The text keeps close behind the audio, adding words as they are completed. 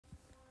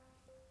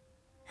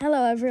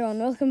Hello everyone,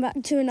 welcome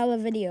back to another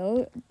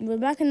video. We're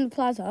back in the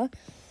plaza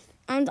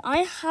and I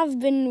have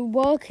been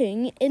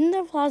working in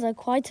the plaza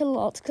quite a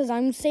lot because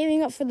I'm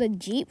saving up for the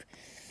Jeep,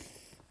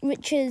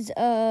 which is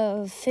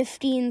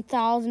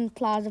 15,000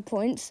 plaza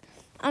points,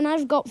 and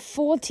I've got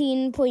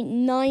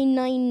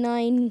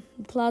 14.999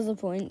 plaza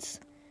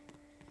points.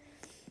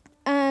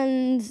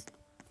 And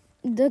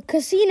the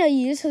casino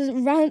use has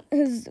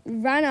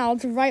ran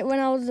out right when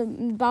I was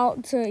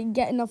about to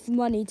get enough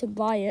money to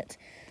buy it.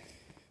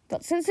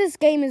 But since this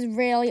game is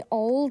really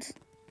old,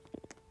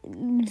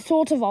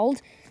 sort of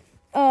old,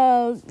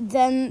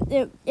 then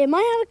it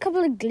might have a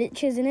couple of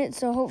glitches in it,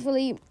 so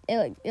hopefully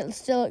it'll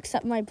still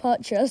accept my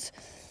purchase.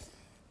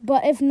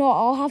 But if not,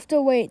 I'll have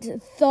to wait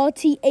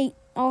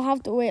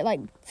like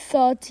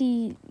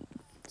 30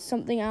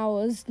 something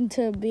hours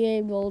to be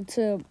able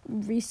to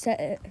reset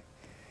it.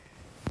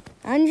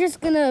 I'm just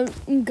gonna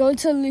go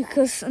to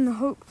Lucas and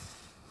hope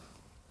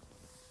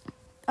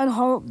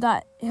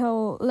that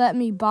he'll let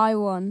me buy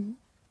one.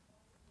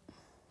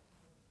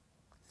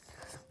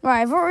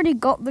 Right, I've already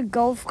got the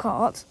golf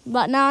cart,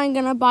 but now I'm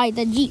going to buy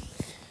the Jeep.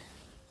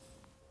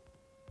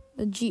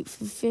 The Jeep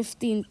for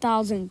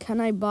 15,000. Can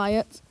I buy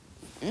it?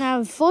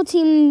 Now,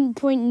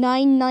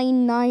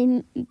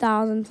 14.999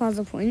 thousand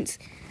plaza points.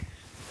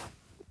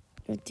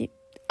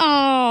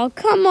 Oh,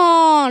 come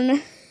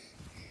on.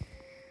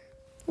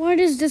 Why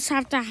does this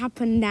have to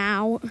happen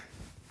now?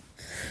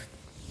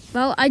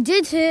 Well, I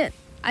did hear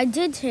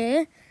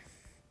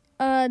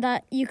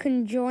that you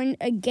can join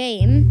a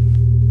game.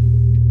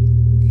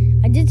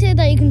 I did say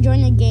that you can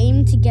join a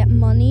game to get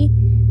money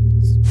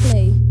to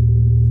play.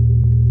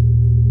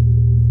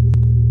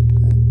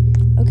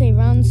 Okay,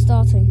 round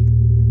starting.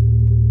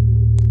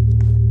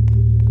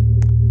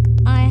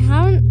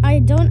 I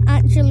don't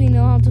actually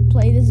know how to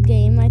play this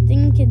game. I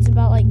think it's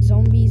about like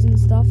zombies and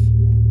stuff.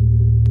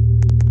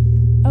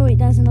 Oh wait,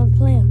 there's another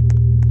player.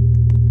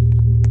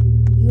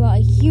 You are a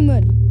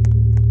human.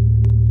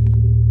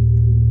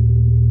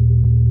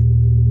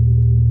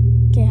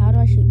 Okay, how do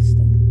I shoot this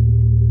thing?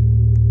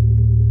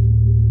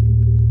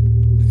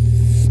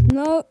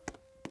 No.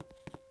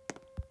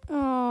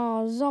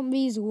 Oh,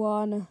 zombies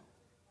won.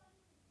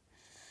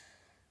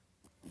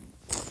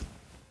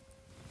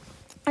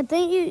 I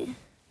think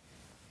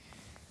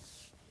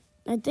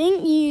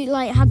you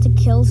like had to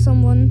kill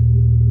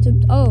someone to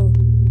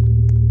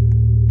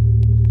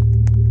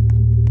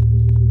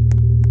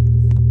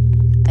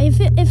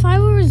If I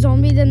were a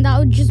zombie, then that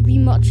would just be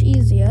much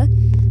easier.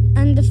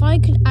 And if I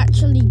could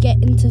actually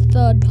get into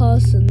third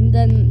person,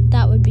 then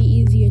that would be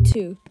easier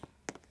too.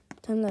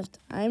 Turn left.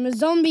 I'm a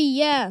zombie,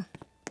 yeah.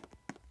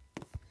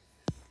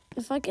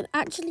 If I could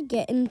actually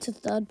get into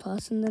third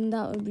person, then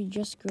that would be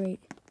just great.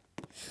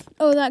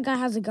 Oh, that guy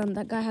has a gun.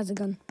 That guy has a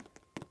gun.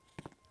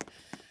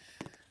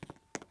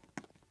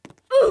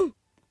 Ooh!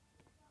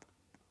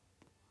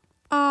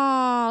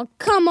 Oh,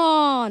 come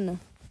on.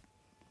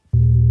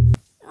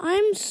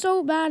 I'm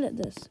so bad at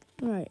this.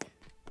 Right.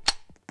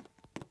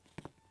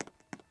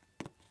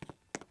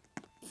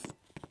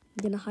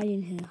 I'm gonna hide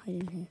in here.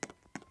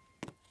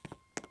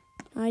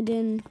 Hide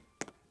in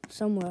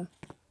somewhere.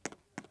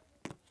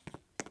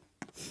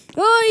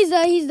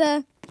 Oh, he's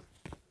there.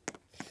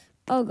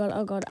 Oh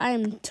god, I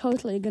am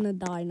totally gonna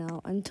die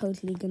now. I'm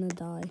totally gonna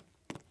die.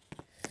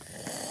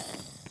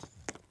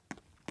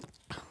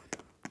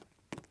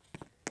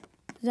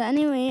 Is there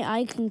any way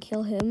I can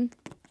kill him?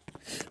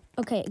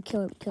 Okay,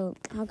 kill him.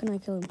 How can I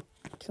kill him?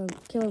 Kill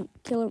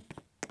him.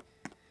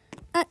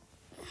 Wait,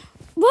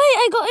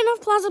 I got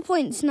enough plaza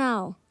points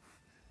now.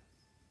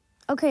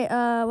 Okay,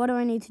 what do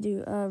I need to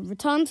do?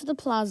 Return to the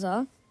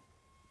plaza.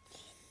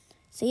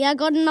 See, I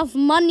got enough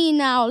money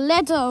now.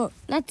 Let's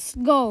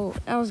go.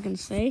 I was gonna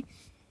say.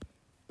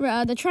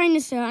 The train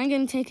is here. I'm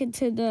gonna take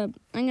the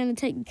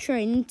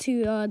train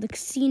to the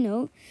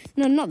casino.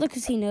 No, not the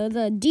casino.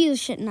 The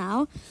dealership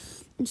now,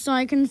 so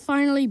I can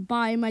finally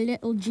buy my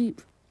little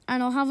Jeep.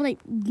 And I'll have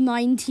like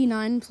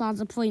 99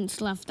 plaza points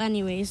left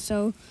anyway.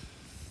 So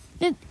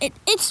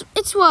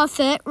it's worth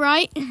it,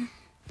 right?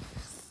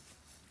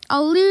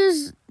 I'll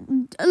lose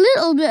a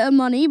little bit of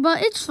money,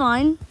 but it's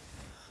fine.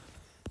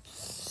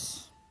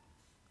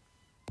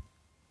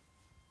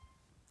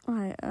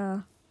 Alright,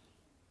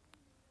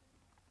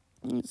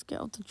 let's get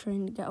off the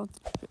train. I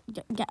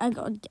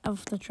gotta get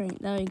off the train.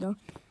 There we go.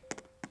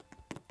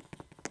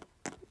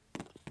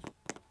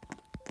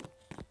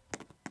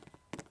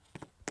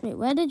 Wait,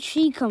 where did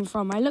she come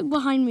from? I looked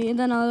behind me and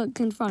then I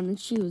looked in front and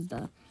she was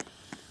there.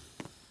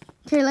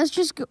 Okay, let's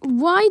just go.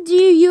 Why do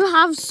you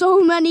have so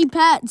many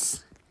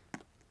pets?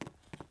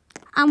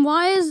 And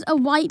why is a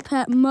white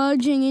pet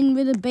merging in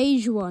with a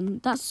beige one?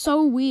 That's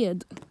so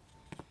weird.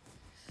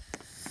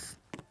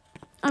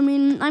 I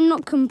mean, I'm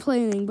not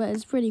complaining, but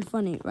it's pretty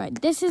funny. Right,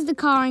 this is the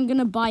car I'm going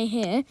to buy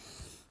here.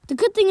 The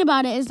good thing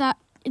about it is that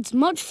it's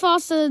much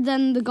faster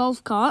than the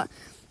golf cart.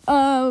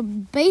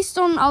 Based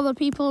on other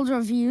people's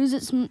reviews,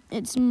 it's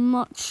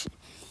much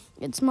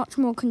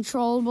more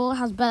controllable,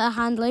 has better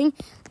handling,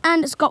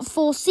 and it's got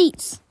 4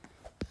 seats.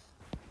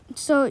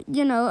 So,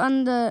 you know,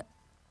 and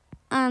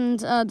and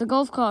the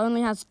golf cart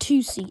only has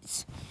 2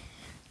 seats.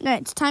 Now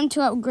it's time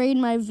to upgrade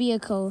my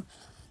vehicle.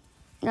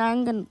 Now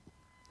I'd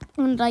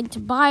like to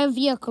buy a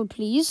vehicle,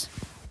 please.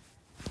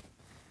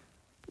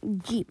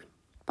 Jeep.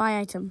 Buy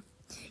item.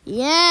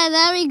 Yeah,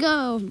 there we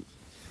go.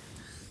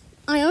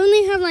 I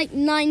only have like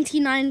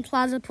 99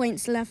 plaza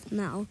points left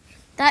now.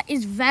 That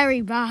is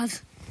very bad.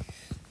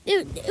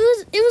 It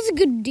was a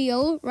good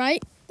deal,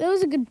 right? It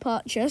was a good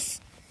purchase.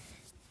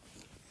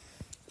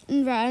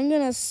 Right, I'm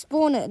gonna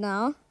spawn it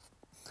now.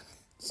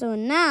 So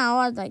now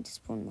I'd like to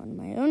spawn one of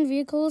my own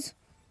vehicles.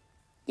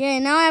 Yeah,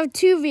 now I have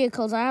 2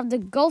 vehicles. I have the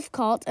golf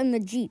cart and the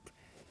Jeep.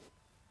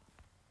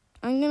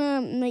 I'm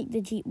gonna make the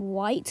Jeep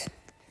white.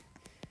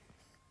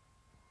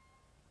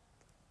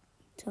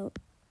 So,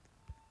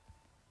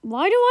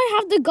 why do I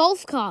have the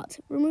golf cart?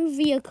 Remove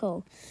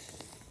vehicle.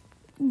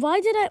 Why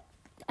did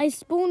I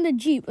spawned the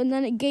Jeep and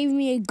then it gave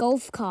me a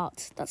golf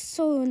cart? That's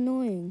so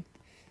annoying.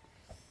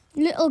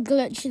 Little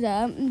glitch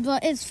there,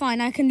 but it's fine.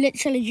 I can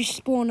literally just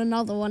spawn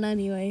another one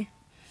anyway.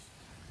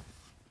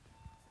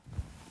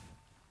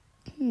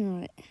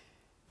 Right.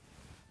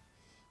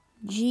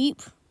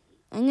 Jeep.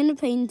 I'm going to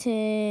paint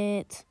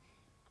it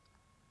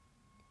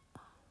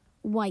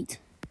white.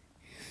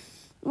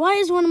 White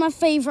is one of my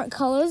favorite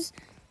colors.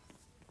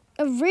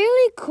 A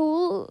really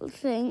cool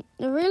thing.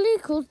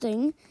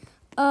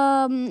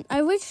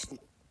 I wish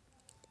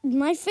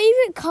my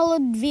favorite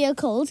colored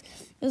vehicles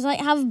is like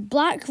have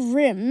black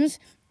rims,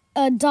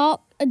 a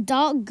dark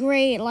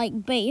gray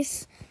like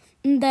base,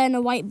 and then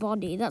a white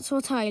body. That's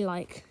what I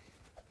like.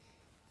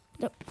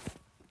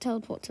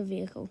 Teleport to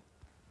vehicle.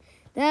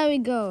 There we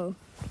go.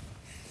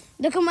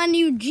 Look at my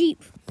new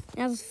Jeep. It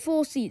has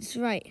 4 seats,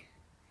 right?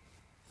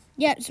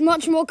 Yeah, it's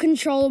much more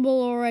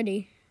controllable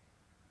already.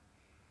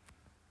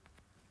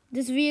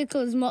 This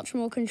vehicle is much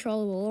more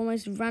controllable.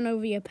 Almost ran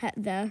over your pet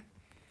there.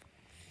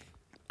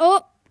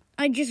 Oh,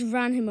 I just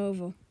ran him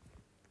over.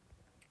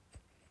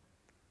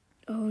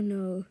 Oh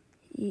no.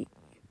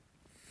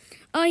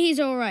 Oh, he's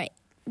all right.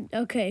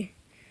 Okay.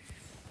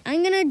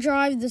 I'm going to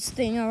drive this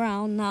thing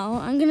around now.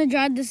 I'm going to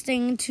drive this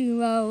thing to,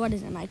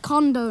 my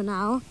condo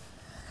now.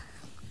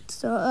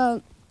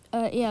 So,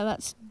 yeah,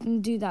 let's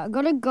do that. I've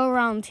got to go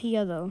around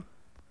here, though.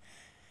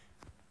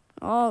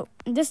 Oh,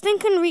 this thing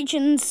can reach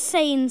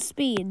insane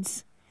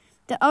speeds.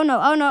 Oh,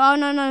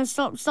 no,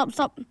 stop.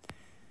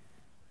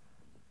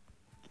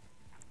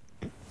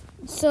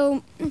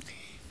 So,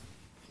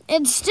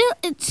 it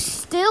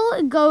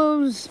still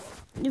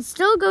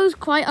goes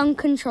quite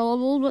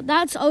uncontrollable, but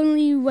that's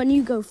only when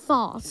you go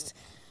fast.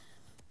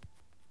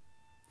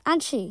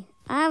 Actually,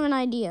 I have an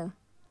idea.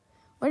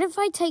 What if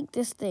I take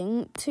this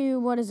thing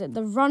to,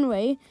 the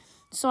runway,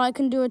 so I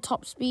can do a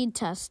top speed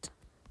test?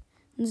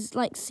 And just,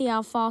 see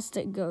how fast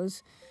it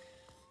goes.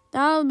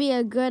 That would be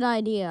a good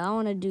idea. I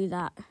want to do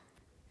that.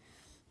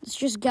 Let's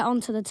just get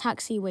onto the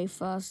taxiway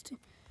first.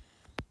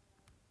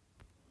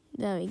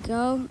 There we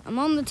go. I'm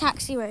on the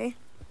taxiway.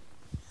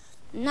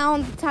 Now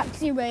on the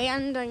taxiway,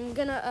 and I'm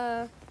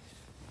gonna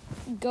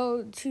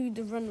go to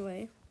the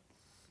runway.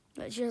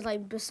 That's just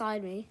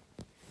beside me.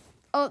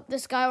 Oh,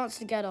 this guy wants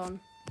to get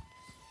on.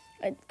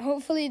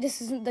 Hopefully this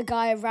isn't the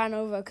guy I ran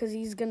over, because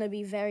he's gonna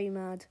be very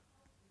mad.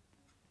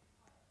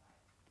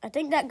 I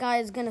think that guy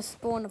is gonna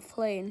spawn a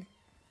plane.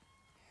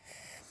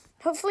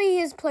 Hopefully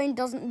his plane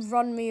doesn't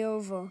run me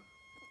over.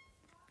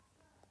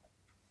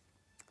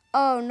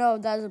 Oh no,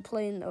 there's a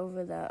plane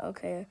over there.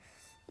 Okay,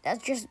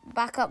 let's just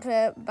back up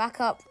here. Back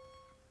up.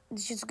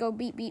 Let's just go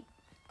beep, beep.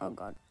 Oh,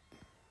 God.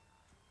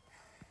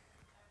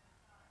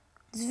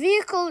 This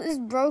vehicle is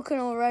broken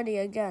already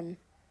again.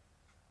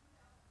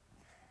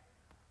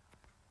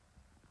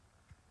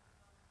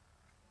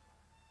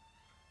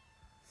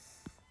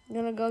 I'm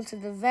going to go to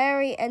the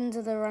very end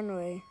of the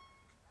runway.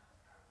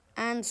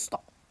 And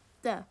stop.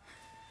 There.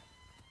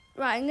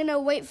 Right, I'm going to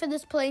wait for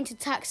this plane to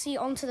taxi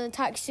onto the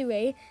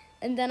taxiway.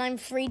 And then I'm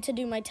free to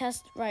do my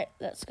test. Right,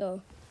 let's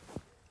go.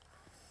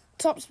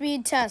 Top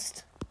speed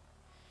test.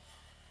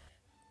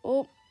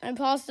 Oh, I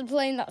passed the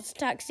plane that's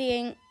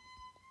taxiing.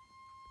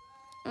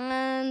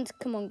 And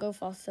come on, go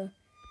faster.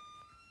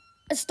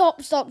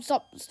 Stop.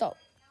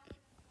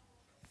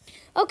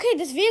 Okay,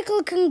 this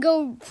vehicle can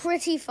go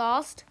pretty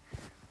fast.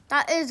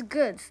 That is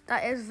good.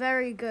 That is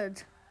very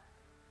good.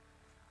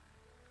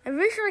 I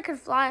wish I could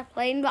fly a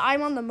plane, but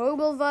I'm on the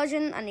mobile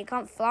version, and you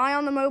can't fly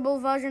on the mobile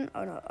version.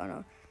 Oh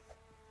no.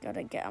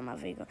 Gotta get on my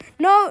vehicle.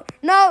 No.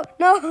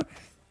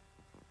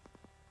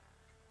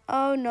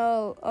 Oh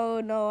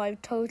no,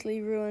 I've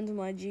totally ruined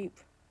my Jeep.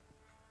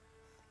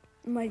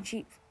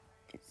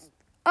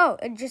 Oh,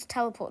 it just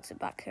teleports it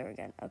back here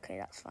again. Okay,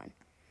 that's fine.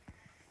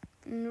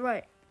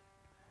 Right.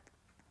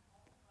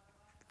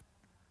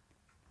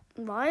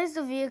 Why is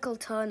the vehicle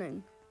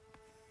turning?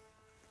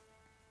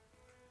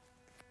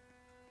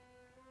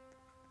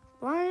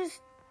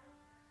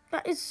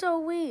 That is so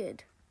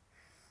weird.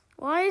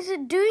 Why is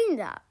it doing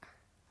that?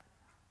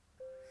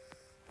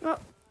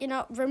 Well,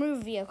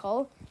 remove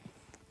vehicle.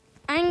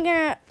 I'm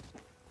gonna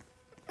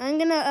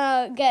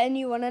get a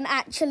new one and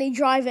actually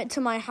drive it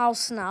to my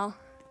house now.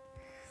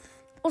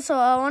 Also,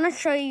 I want to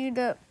show you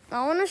the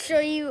I want to show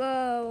you,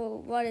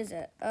 what is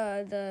it?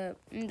 The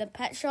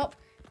pet shop.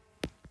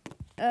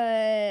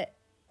 It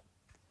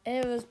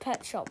was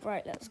pet shop.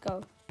 Right, let's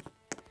go.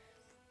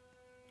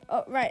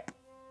 Oh, right.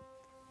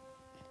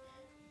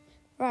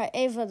 Right,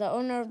 Ava, the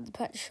owner of the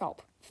pet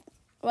shop.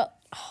 Well,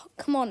 oh,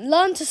 come on,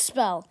 learn to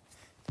spell.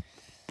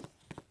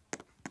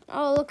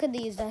 Oh, look at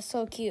these. They're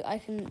so cute. I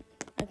can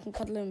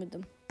cuddle in with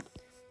them.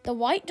 The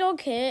white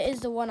dog here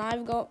is the one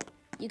I've got.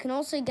 You can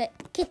also get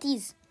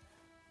kitties.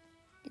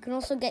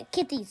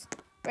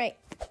 Right.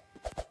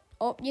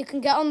 Oh, you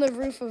can get on the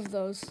roof of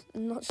those.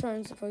 I'm not sure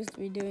I'm supposed to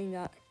be doing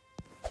that.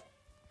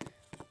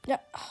 Yeah.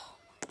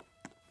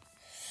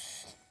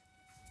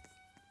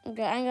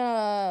 Okay, I'm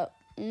gonna...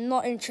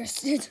 Not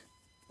interested.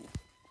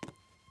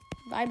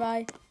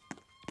 Bye-bye.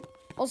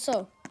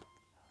 Also,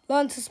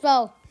 learn to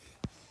spell.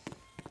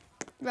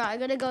 Right, I'm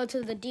gonna go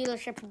to the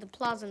dealership at the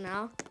plaza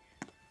now.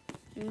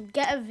 And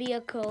get a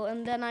vehicle,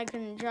 and then I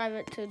can drive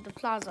it to the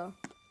plaza.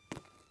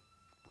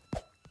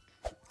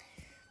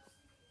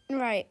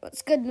 Right,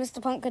 what's good,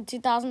 Mr. Pumpkin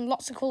 2000?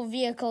 Lots of cool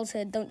vehicles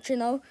here, don't you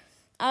know?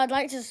 I'd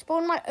like to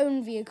spawn my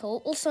own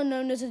vehicle, also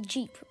known as a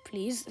Jeep,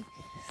 please.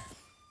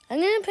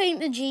 I'm going to paint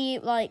the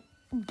Jeep, like,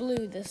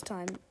 blue this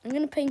time. I'm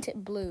going to paint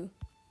it blue.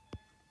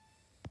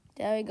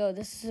 There we go.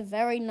 This is a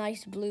very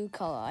nice blue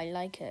color. I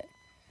like it.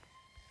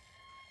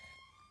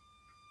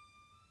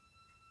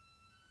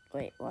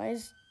 Wait, why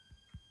is...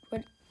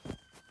 What?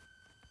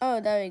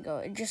 Oh, there we go.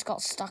 It just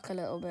got stuck a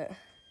little bit.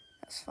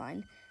 That's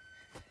fine.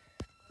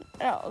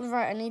 Oh,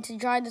 right, I need to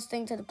drive this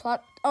thing to the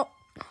plot. Oh.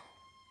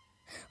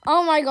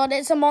 Oh my god,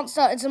 it's a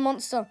monster. It's a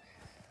monster.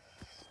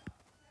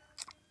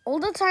 All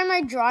the time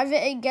I drive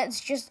it, it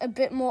gets just a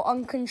bit more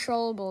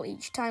uncontrollable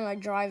each time I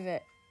drive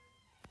it.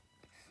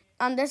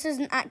 And this is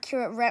an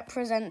accurate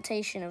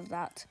representation of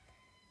that.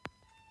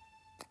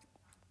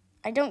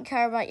 I don't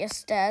care about your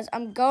stairs.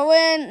 I'm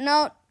going.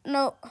 No.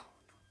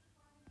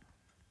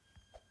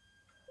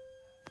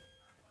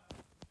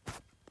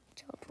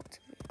 Teleport to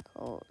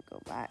vehicle. Go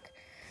back.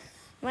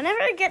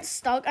 Whenever it gets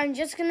stuck, I'm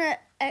just going to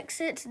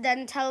exit,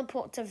 then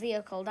teleport to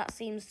vehicle. That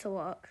seems to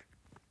work.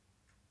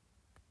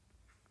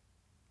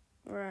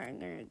 Right, I'm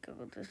going to go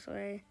this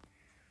way.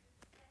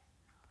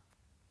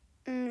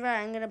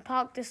 Right, I'm going to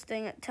park this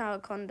thing at Tower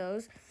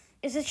Condos.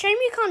 It's a shame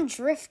you can't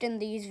drift in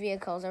these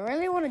vehicles. I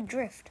really want to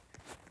drift.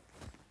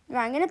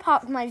 Right, I'm going to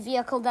park my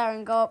vehicle there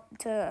and go up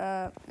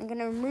to... I'm going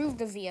to remove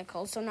the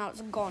vehicle, so now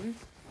it's gone.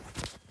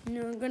 And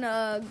I'm going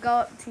to go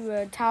up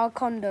to Tower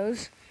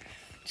Condos.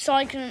 So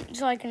I can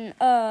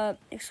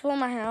explore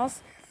my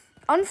house.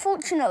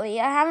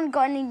 Unfortunately, I haven't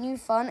got any new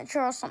furniture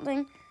or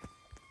something.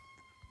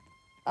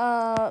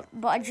 But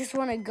I just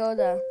want to go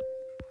there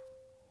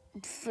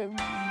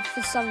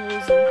for some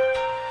reason.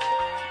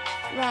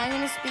 Right, I'm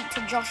gonna speak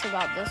to Josh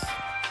about this.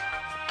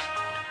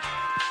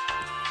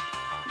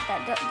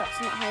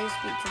 That's not how you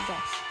speak to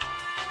Josh.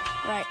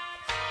 Right.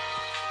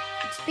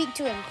 Speak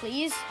to him,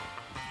 please.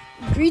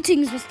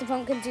 Greetings, Mr.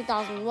 Pumpkin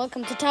 2000.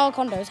 Welcome to Tower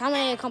Condos. How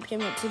may I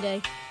compliment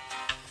today?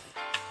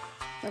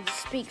 Let's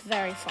speak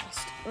very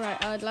fast. Right,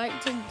 I'd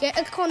like to get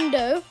a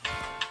condo.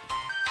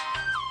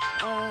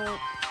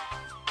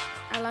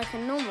 I like a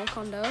normal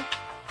condo.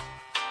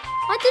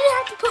 Why did you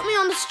have to put me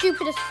on the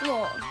stupidest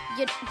floor?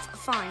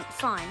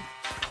 Fine.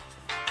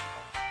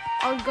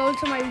 I'll go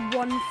to my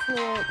one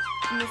floor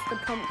Mr.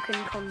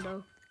 Pumpkin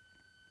condo.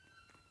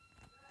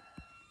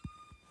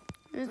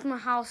 Here's my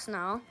house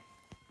now.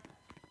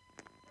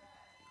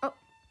 Oh,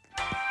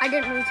 I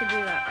didn't mean to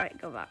do that. Right,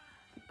 go back.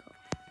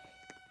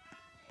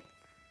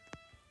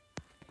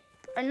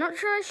 I'm not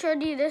sure I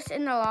showed you this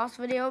in the last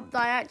video,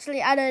 but I actually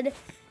added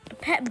a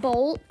pet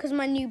bowl because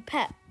my new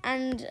pet,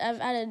 and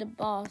I've added a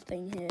bar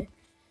thing here.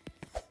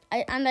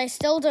 I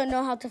still don't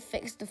know how to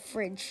fix the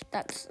fridge.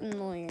 That's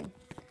annoying.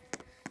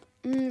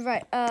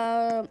 Right,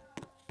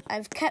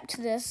 I've kept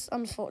this,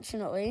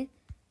 unfortunately.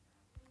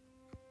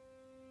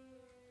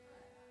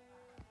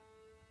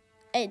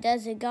 Hey,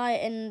 there's a guy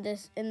in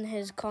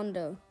his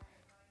condo.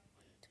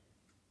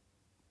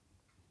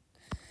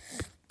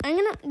 I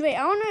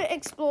want to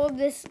explore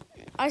this.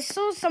 I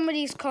saw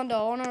somebody's condo.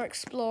 I want to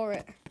explore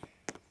it.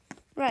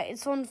 Right,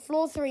 it's on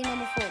floor 3,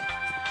 number 4.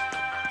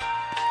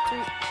 3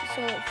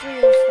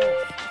 or 4.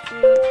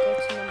 3, go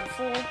to number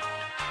 4.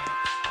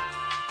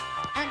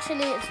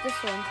 Actually, it's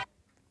this one.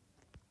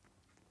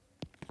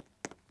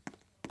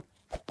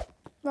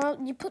 Well,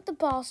 you put the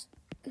bar...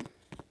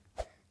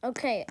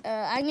 Okay,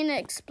 I'm going to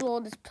explore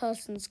this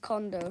person's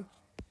condo.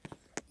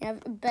 You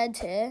have a bed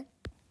here.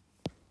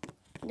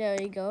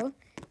 There you go.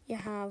 You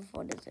have,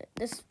 what is it?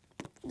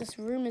 This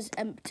room is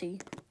empty.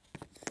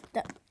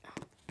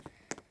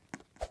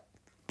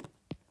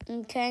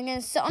 Okay, I'm going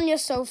to sit on your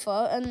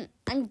sofa, and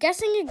I'm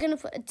guessing you're going to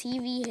put a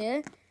TV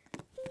here.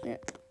 Yeah.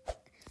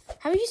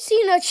 Have you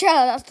seen a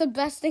chair? That's the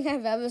best thing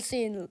I've ever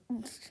seen.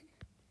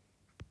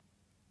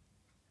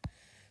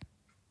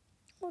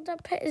 Oh,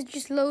 that pet is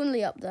just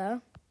lonely up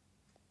there.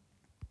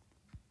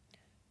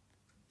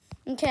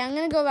 Okay, I'm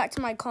going to go back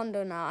to my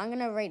condo now. I'm going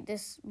to rate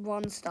this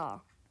 1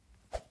 star.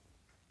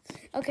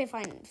 Okay,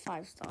 fine,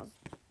 5 stars.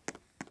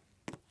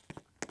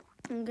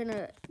 I'm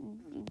gonna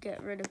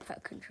get rid of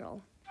pet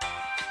control.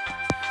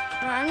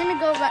 Right, I'm gonna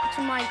go back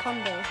to my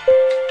condo.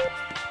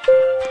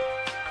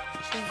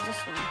 Which is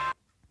this one.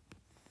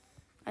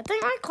 I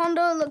think my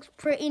condo looks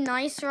pretty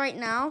nice right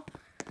now.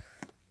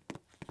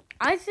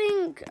 I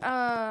think,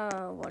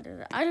 what is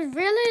it? I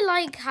really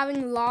like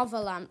having lava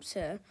lamps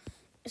here,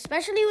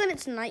 especially when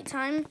it's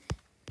nighttime.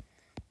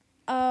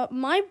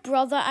 My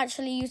brother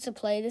actually used to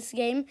play this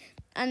game,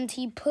 and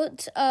he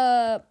put,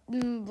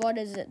 what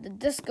is it? The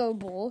disco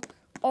ball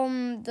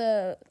on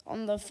the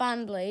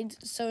fan blade,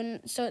 so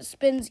it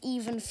spins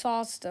even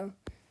faster.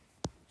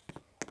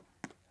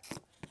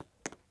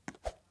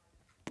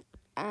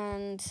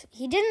 And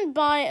he didn't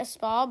buy a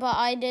spa, but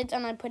I did,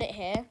 and I put it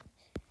here.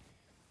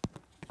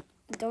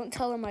 Don't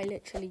tell him I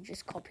literally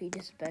just copied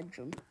his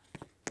bedroom.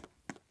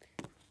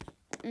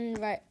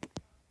 Right.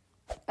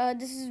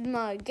 This is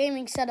my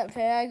gaming setup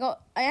here.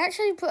 I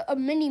actually put a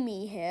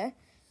mini-me here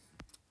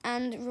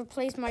and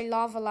replaced my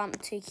lava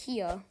lamp to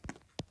here.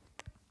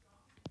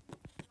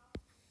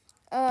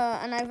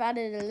 And I've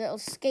added a little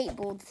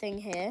skateboard thing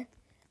here,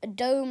 a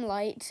dome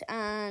light,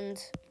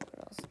 and what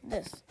else?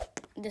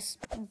 This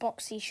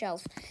boxy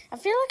shelf. I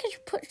feel like I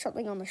should put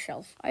something on the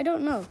shelf. I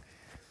don't know.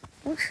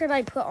 What should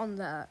I put on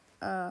there?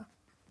 A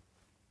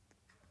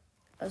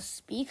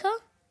speaker?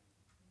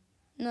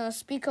 No, a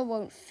speaker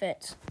won't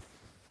fit.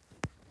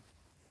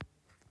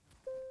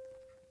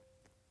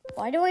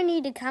 Why do I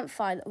need a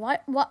campfire? Why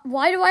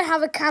do I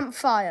have a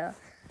campfire?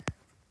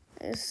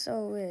 It's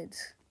so weird.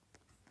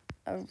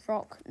 A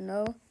rock,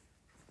 no.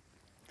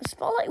 A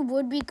spotlight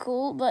would be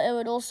cool, but it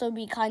would also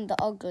be kind of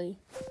ugly.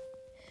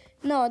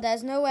 No,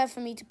 there's nowhere for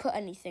me to put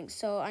anything,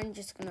 so I'm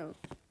just gonna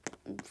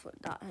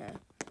put that here.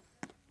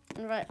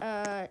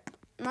 Right,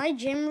 my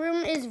gym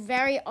room is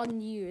very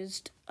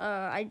unused.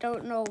 I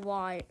don't know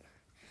why.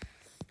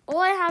 All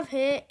I have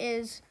here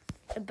is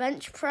a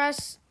bench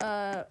press,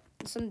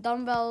 some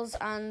dumbbells,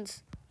 and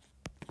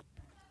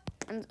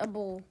a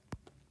ball,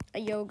 a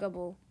yoga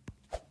ball,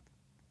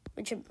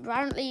 which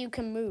apparently you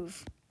can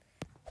move.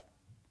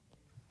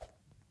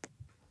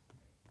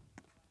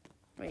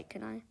 Wait,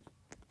 can I?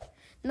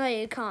 No,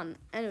 you can't.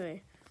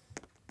 Anyway,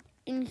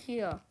 in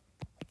here,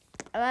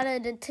 I've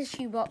added a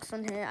tissue box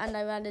on here, and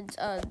I've added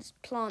this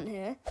plant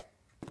here.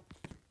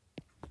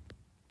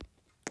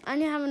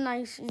 And you have a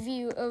nice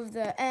view of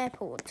the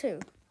airport too.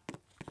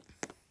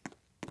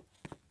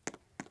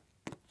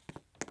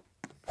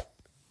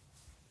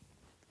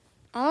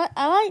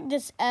 I like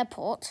this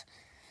airport.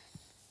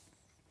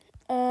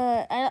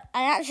 I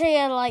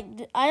like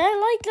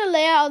the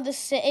layout of the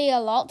city a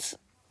lot,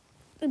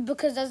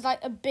 because there's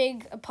like a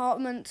big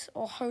apartment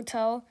or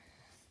hotel,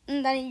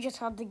 and then you just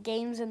have the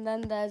games, and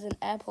then there's an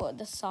airport at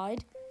the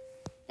side.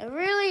 I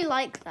really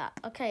like that.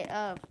 Okay,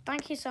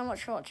 thank you so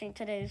much for watching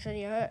today's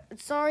video.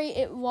 Sorry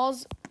it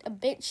was a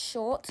bit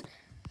short,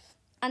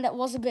 and it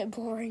was a bit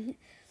boring.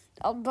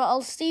 But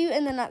I'll see you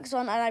in the next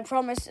one, and I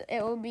promise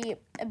it will be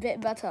a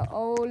bit better.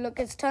 Oh, look,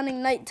 it's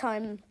turning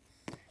nighttime.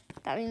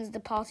 That means the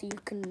party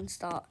can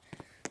start.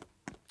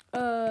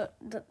 That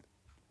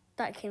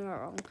came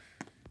out wrong.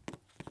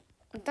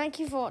 Thank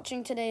you for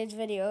watching today's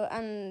video,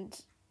 and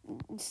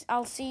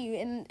I'll see you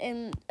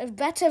in a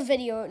better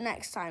video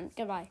next time.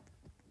 Goodbye.